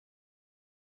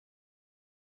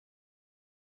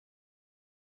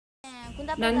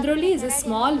Nandroli is a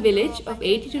small village of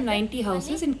 80 to 90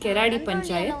 houses in Keradi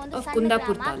Panchayat of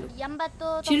Kundapur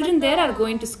Taluk. Children there are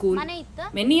going to school.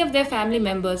 Many of their family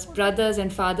members, brothers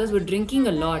and fathers were drinking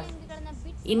a lot.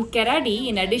 In Keradi,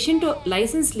 in addition to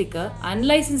licensed liquor,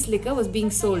 unlicensed liquor was being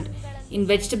sold in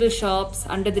vegetable shops,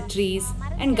 under the trees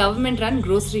and government-run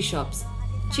grocery shops.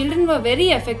 Children were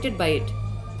very affected by it.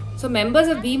 So members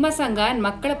of Bhima Sangha and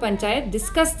Makkala Panchayat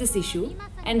discussed this issue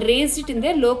and raised it in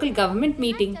their local government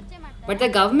meeting. But the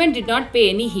government did not pay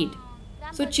any heed.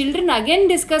 So children again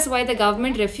discussed why the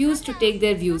government refused to take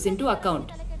their views into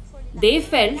account. They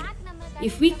felt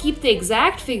if we keep the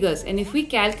exact figures and if we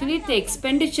calculate the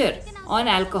expenditure on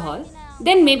alcohol,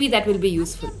 then maybe that will be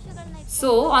useful.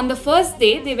 So on the first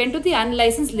day, they went to the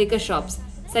unlicensed liquor shops,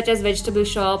 such as vegetable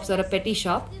shops or a petty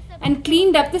shop, and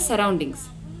cleaned up the surroundings.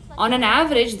 On an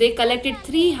average, they collected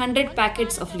 300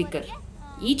 packets of liquor.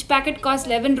 Each packet cost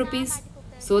 11 rupees.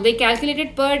 So they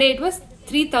calculated per day it was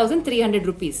 3,300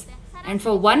 rupees. And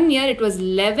for 1 year, it was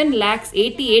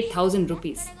 11,88,000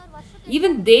 rupees.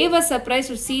 Even they were surprised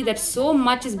to see that so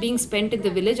much is being spent in the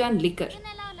village on liquor.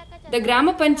 The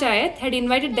Grama Panchayat had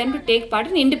invited them to take part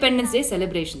in Independence Day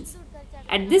celebrations.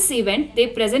 At this event, they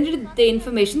presented the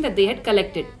information that they had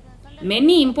collected.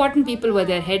 Many important people were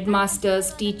there: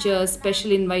 headmasters, teachers,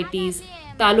 special invitees,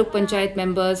 Taluk Panchayat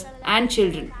members and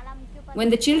children. When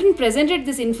the children presented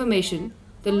this information,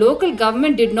 the local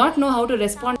government did not know how to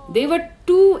respond. They were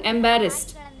too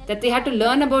embarrassed that they had to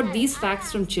learn about these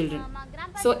facts from children.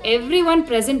 So everyone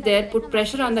present there put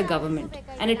pressure on the government,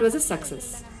 and it was a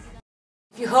success.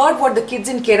 If you heard what the kids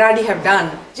in Keradi have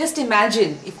done, just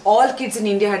imagine if all kids in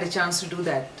India had a chance to do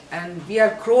that. And we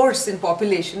are crores in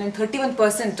population and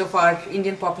 31% of our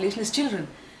Indian population is children.